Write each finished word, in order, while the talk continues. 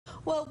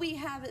Well, we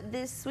have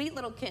this sweet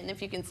little kitten,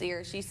 if you can see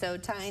her. She's so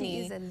tiny. She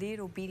is a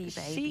little bitty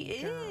baby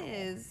She girl.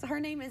 is. Her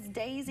name is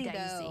Daisy,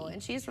 though,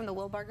 and she's from the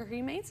Wilbarger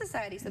Humane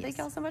Society. So thank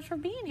y'all so much for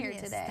being here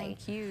today.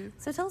 Thank you.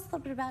 So tell us a little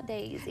bit about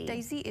Daisy.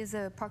 Daisy is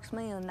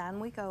approximately a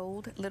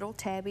 9-week-old little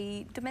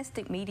tabby,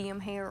 domestic medium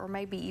hair, or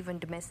maybe even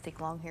domestic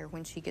long hair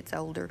when she gets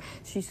older.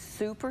 She's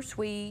super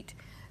sweet,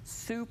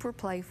 super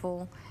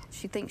playful.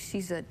 She thinks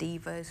she's a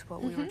diva, is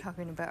what we were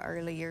talking about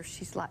earlier.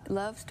 She's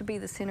loves to be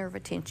the center of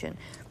attention,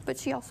 but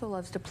she also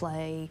loves to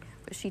play.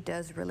 But she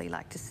does really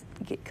like to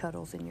get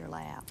cuddles in your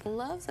lap.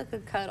 Loves a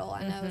good cuddle.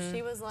 I know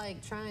she was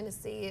like trying to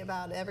see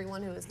about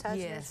everyone who was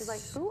touching her. She's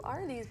like, who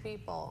are these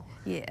people?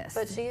 Yes.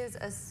 But she is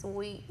a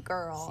sweet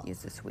girl. She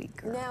is a sweet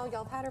girl. Now,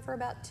 y'all have had her for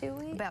about 2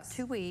 weeks? About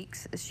 2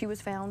 weeks. She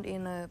was found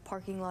in a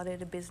parking lot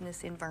at a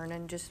business in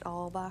Vernon, just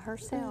all by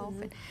herself.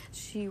 And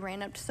she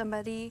ran up to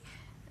somebody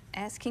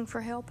asking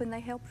for help, and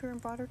they helped her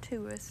and brought her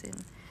to us,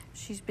 and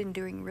she's been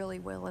doing really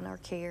well in our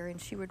care,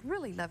 and she would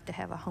really love to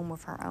have a home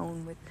of her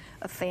own with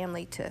a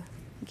family to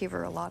give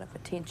her a lot of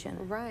attention.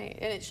 Right,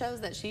 and it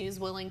shows that she's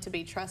willing to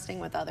be trusting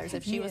with others.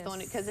 If she was the one,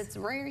 because it's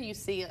rare you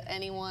see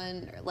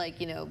anyone like,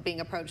 you know,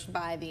 being approached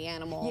by the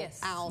animal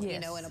out, you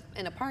know,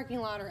 in a parking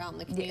lot or out in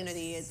the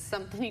community. It's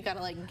something you got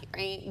to like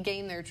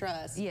gain their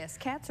trust. Yes,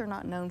 cats are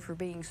not known for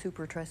being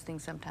super trusting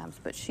sometimes,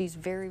 but she's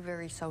very,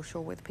 very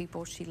social with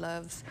people. She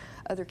loves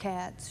other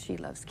cats. She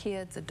loves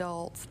kids,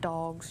 adults,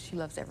 dogs. She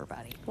loves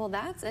everybody. Well,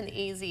 that's an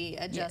easy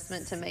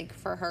adjustment to make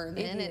for her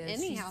then in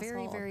any household. She's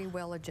very, very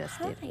well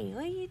adjusted. Hi,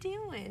 what are you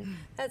doing?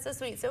 That's so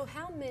sweet. So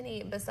how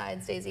many,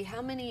 besides Daisy,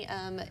 how many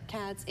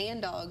cats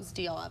and dogs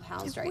do y'all have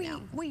housed right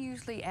now? We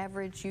usually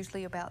average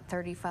about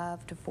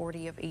 35 to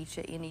 40 of each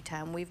at any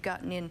time. We've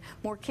gotten in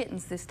more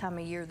kittens this time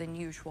of year than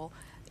usual.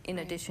 In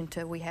addition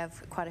to, we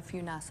have quite a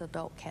few nice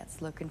adult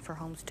cats looking for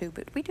homes too,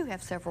 but we do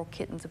have several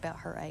kittens about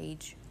her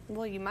age.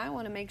 Well, you might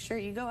want to make sure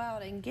you go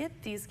out and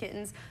get these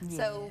kittens.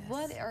 So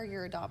what are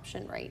your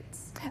adoption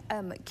rates?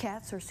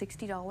 Cats are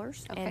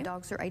 $60 and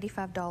dogs are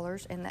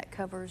 $85, and that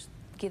covers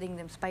getting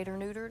them spayed or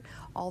neutered,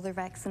 all their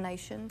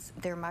vaccinations,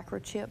 they're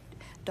microchipped,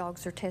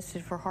 dogs are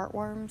tested for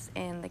heartworms,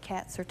 and the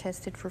cats are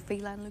tested for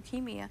feline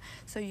leukemia.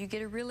 So you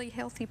get a really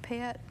healthy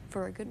pet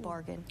for a good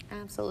bargain.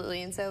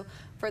 Absolutely. And so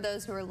for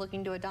those who are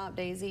looking to adopt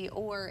Daisy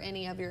or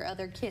any of your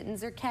other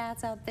kittens or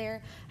cats out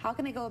there, how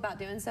can they go about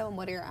doing so, and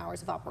what are your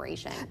hours of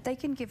operation? They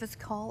can give us a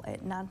call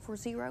at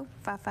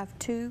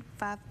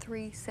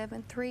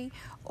 940-552-5373,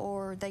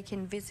 or they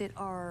can visit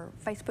our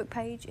Facebook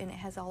page, and it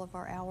has all of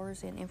our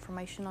hours and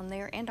information on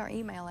there, and our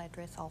email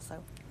address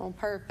also. Well,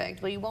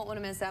 perfect. Well, you won't want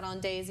to miss out on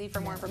Daisy. For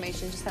more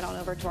information, just head on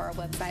over to our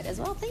website as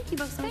well. Thank you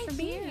both so much for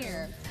being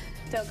here.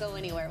 Don't go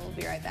anywhere. We'll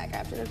be right back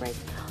after the break.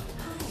 Hi. How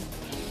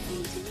are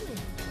you doing?